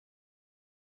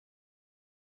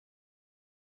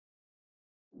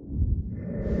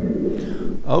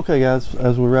Okay guys,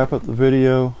 as we wrap up the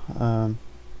video, of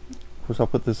course I'll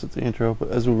put this at the intro, but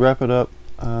as we wrap it up,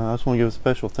 I just want to give a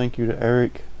special thank you to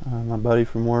Eric, my buddy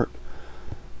from work.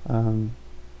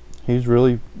 He's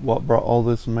really what brought all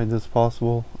this and made this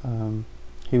possible.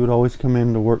 He would always come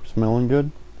in to work smelling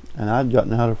good, and I'd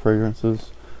gotten out of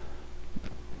fragrances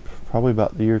probably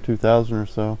about the year 2000 or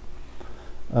so.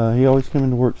 He always came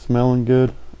into work smelling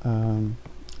good, and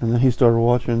then he started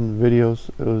watching videos.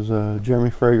 It was Jeremy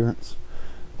Fragrance,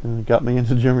 and it got me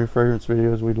into Jeremy Fragrance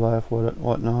videos. We'd laugh,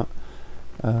 whatnot,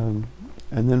 and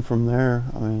then from there,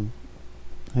 I mean,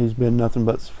 he's been nothing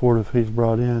but supportive. He's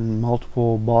brought in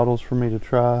multiple bottles for me to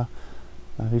try.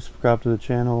 He's subscribed to the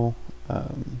channel.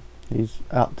 He's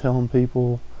out telling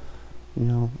people, you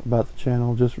know, about the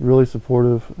channel. Just really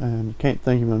supportive, and can't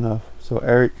thank him enough. So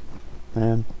Eric,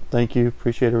 man, thank you.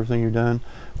 Appreciate everything you've done.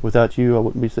 Without you, I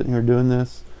wouldn't be sitting here doing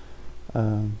this.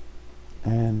 And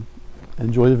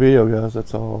enjoy the video, guys.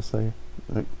 That's all I'll say.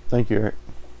 Thank you, Eric.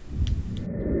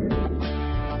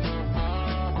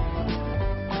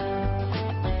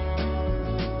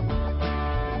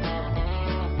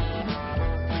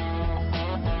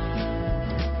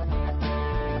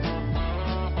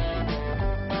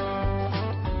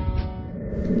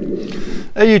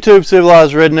 Hey YouTube,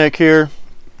 Civilized Redneck here.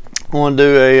 I want to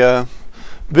do a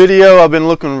video I've been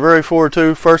looking very forward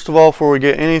to. First of all, before we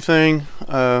get anything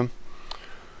going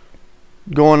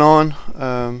on,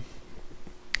 I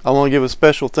want to give a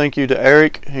special thank you to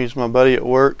Eric. He's my buddy at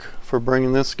work, for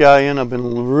bringing this guy in. I've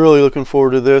been really looking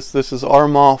forward to this. This is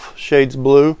Armaf Shades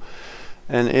Blue,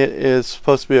 and it is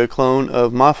supposed to be a clone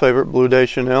of my favorite Bleu de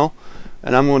Chanel,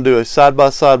 and I'm going to do a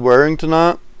side-by-side wearing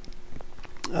tonight.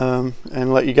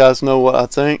 And let you guys know what I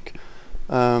think.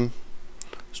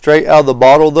 Straight out of the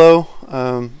bottle though,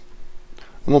 I'm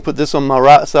going to put this on my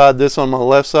right side, this on my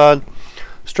left side.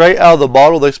 Straight out of the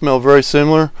bottle they smell very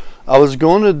similar. I was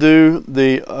going to do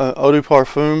the eau de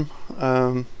parfum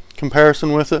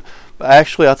comparison with it, but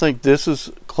actually I think this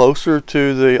is closer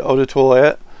to the eau de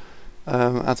toilette.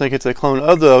 I think it's a clone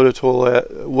of the eau de toilette.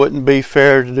 It wouldn't be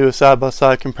fair to do a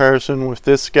side-by-side comparison with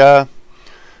this guy,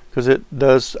 because it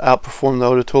does outperform the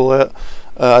eau de toilette.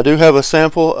 I do have a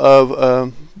sample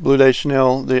of Bleu de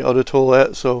Chanel, the eau de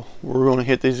toilette, so we're going to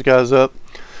hit these guys up.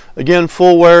 Again,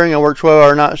 full wearing. I work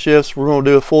 12-hour night shifts. We're going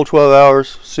to do a full 12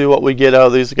 hours, see what we get out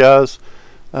of these guys.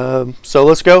 So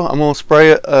let's go. I'm going to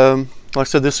spray it. Like I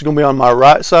said, this is going to be on my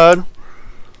right side.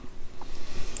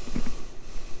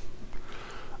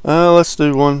 Let's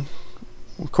do one.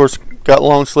 Of course, got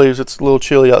long sleeves. It's a little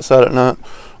chilly outside at night.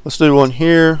 Let's do one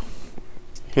here.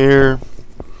 Here,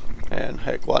 and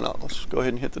heck, why not? Let's go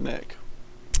ahead and hit the neck.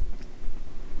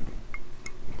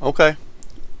 Okay,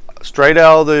 straight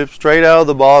out of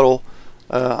the bottle.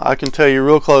 I can tell you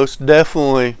real close.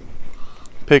 Definitely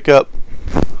pick up.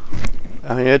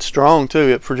 I mean, it's strong too.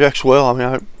 It projects well. I mean,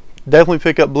 I definitely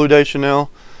pick up Bleu de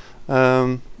Chanel.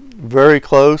 Very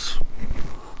close.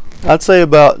 I'd say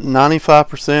about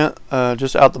 95%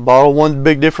 just out the bottle. One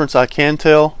big difference I can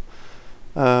tell.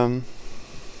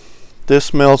 This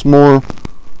smells more,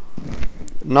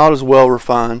 not as well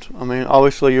refined. I mean,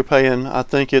 obviously you're paying, I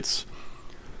think it's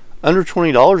under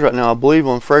 $20 right now, I believe,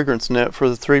 on Fragrance Net for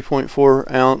the 3.4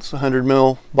 ounce 100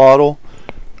 ml bottle.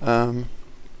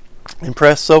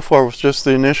 Impressed so far with just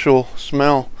the initial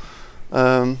smell.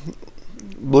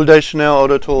 Bleu de Chanel Eau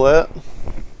de Toilette.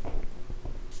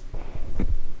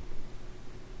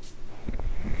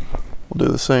 We'll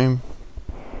do the same.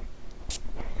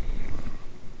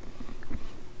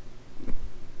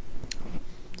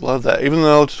 Love that. Even the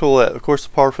eau de toilette, of course the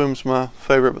parfum's my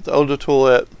favorite, but the eau de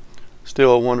toilette,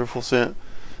 still a wonderful scent.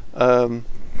 One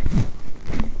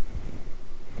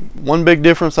big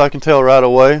difference I can tell right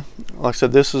away, like I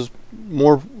said, this is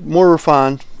more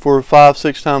refined for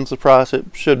 5-6 times the price it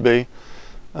should be.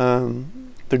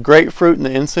 The grapefruit and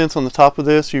the incense on the top of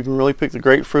this, you can really pick the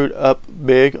grapefruit up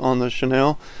big on the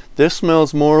Chanel. This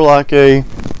smells more like a,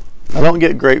 I don't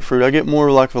get grapefruit, I get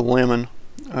more like a lemon.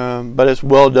 But it's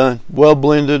well done, well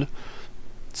blended.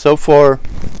 So far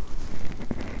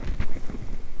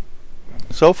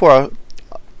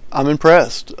I'm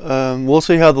impressed. We'll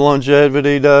see how the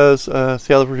longevity does,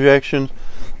 see how the projection.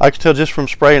 I can tell just from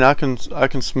spraying, I can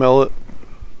smell it.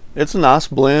 It's a nice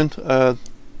blend.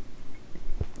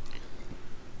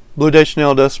 Bleu de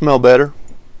Chanel does smell better.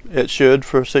 It should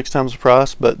for 6 times the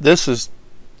price, but this is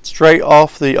straight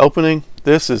off the opening.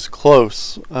 This is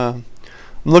close.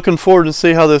 I'm looking forward to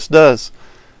see how this does,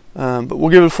 but we'll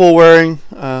give it a full wearing.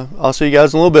 I'll see you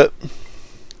guys in a little bit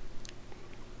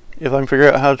if I can figure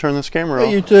out how to turn this camera off.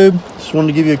 Hey YouTube, just wanted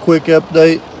to give you a quick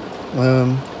update.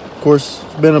 Of course,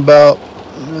 it's been about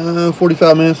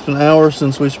 45 minutes to an hour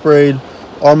since we sprayed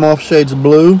Armaf Shades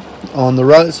Bleu on the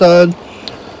right side,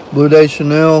 Bleu de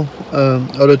Chanel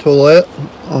Eau de Toilette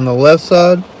on the left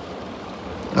side.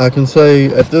 I can say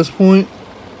at this point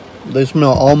they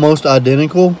smell almost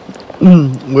identical.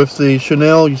 With the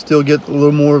Chanel, you still get a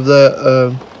little more of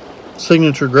that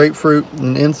signature grapefruit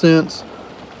and incense.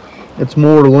 It's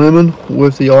more lemon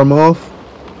with the Armaf,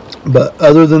 but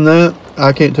other than that,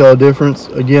 I can't tell a difference.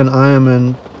 Again, I am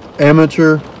an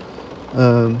amateur.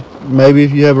 Maybe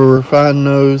if you have a refined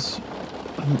nose,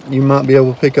 you might be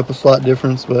able to pick up a slight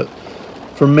difference, but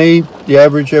for me, the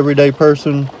average everyday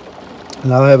person,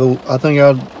 and I think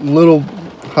I'm a little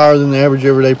higher than the average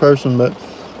everyday person, but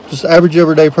just average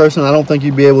everyday person, I don't think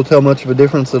you'd be able to tell much of a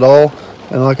difference at all.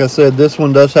 And like I said, this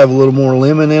one does have a little more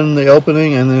lemon in the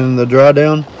opening and then the dry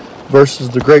down versus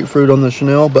the grapefruit on the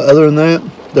Chanel, but other than that,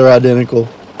 they're identical.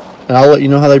 And I'll let you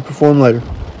know how they perform later.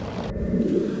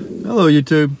 Hello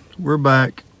YouTube, we're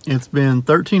back. It's been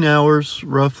 13 hours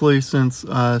roughly since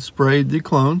I sprayed the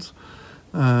clones.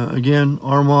 Again,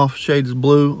 Armaf Shades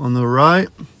Bleu on the right.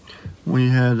 We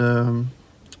had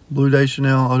Bleu de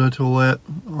Chanel Eau de Toilette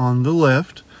on the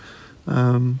left.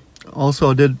 Also,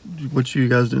 I did, which you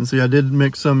guys didn't see, I did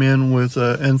mix some in with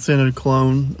unscented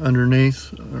cologne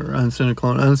underneath, or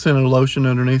unscented lotion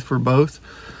underneath for both.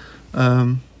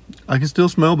 I can still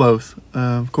smell both.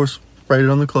 Of course, sprayed it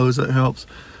on the clothes, that helps.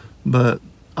 But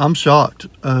I'm shocked,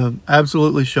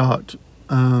 absolutely shocked.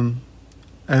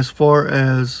 As far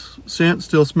as scent,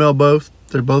 still smell both.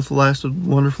 They both lasted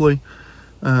wonderfully.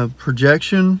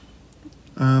 Projection,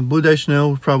 Bleu de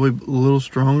Chanel was probably a little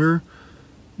stronger,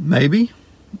 maybe.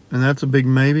 And that's a big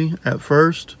maybe at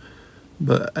first,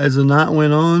 but as the night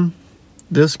went on,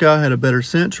 this guy had a better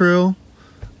scent trail.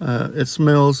 It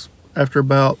smells after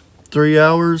about 3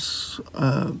 hours,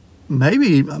 maybe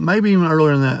even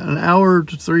earlier than that, an hour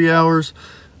to 3 hours.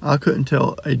 I couldn't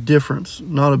tell a difference,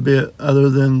 not a bit, other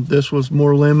than this was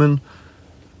more lemon,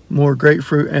 more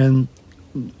grapefruit, and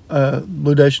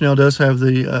Bleu de Chanel does have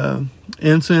the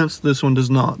incense. This one does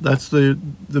not. That's the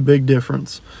big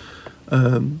difference.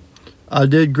 I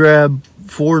did grab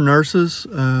 4 nurses,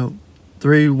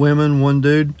 3 women, 1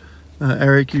 dude.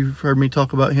 Eric, you've heard me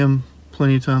talk about him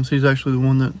plenty of times. He's actually the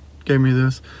one that gave me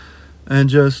this. And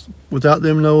just without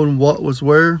them knowing what was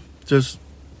where, just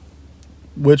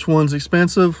which one's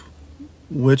expensive,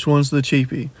 which one's the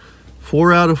cheapie.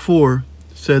 4 out of 4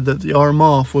 said that the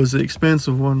Armaf was the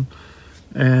expensive one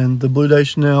and the Bleu de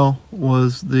Chanel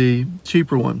was the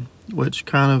cheaper one, which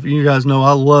kind of, you guys know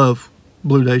I love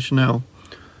Bleu de Chanel.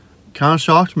 Kind of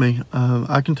shocked me.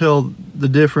 I can tell the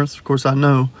difference, of course I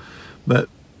know, but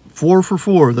 4 for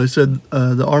 4. They said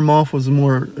the Armaf was the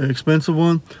more expensive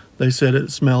one. They said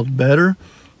it smelled better,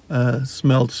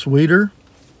 smelled sweeter,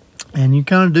 and you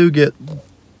kind of do get,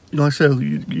 like I said,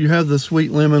 you have the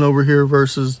sweet lemon over here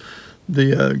versus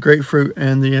the grapefruit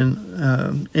and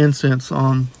the incense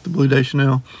on the Bleu de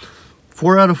Chanel.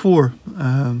 4 out of 4.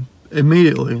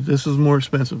 Immediately, this is more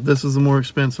expensive. This is the more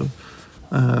expensive.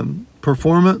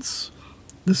 Performance,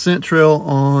 the scent trail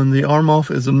on the Armaf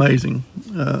is amazing.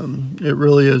 It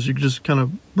really is. You just kind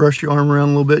of brush your arm around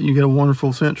a little bit and you get a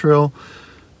wonderful scent trail.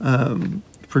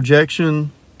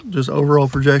 Projection, just overall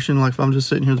projection, like if I'm just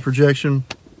sitting here, the projection,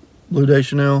 Bleu de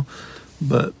Chanel.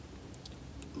 But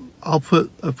I'll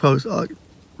put a post,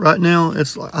 right now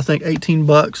it's I think 18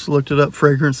 bucks. Looked it up,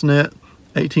 Fragrance Net,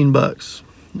 18 bucks.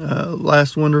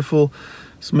 Lasts wonderful,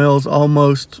 smells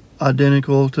almost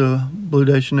identical to Bleu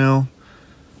de Chanel.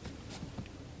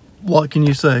 What can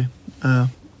you say?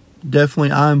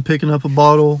 Definitely I'm picking up a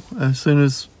bottle as soon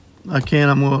as I can.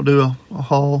 I'm going to do a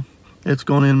haul. It's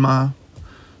going in my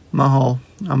haul.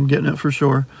 I'm getting it for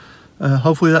sure.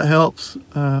 Hopefully that helps.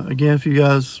 Again, if you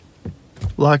guys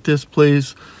like this,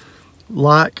 please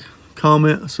like,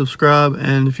 comment, subscribe,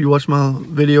 and if you watch my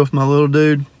video with my little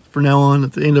dude, from now on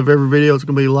at the end of every video it's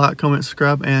going to be like, comment,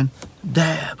 subscribe, and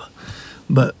dab.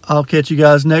 But I'll catch you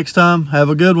guys next time. Have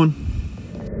a good one.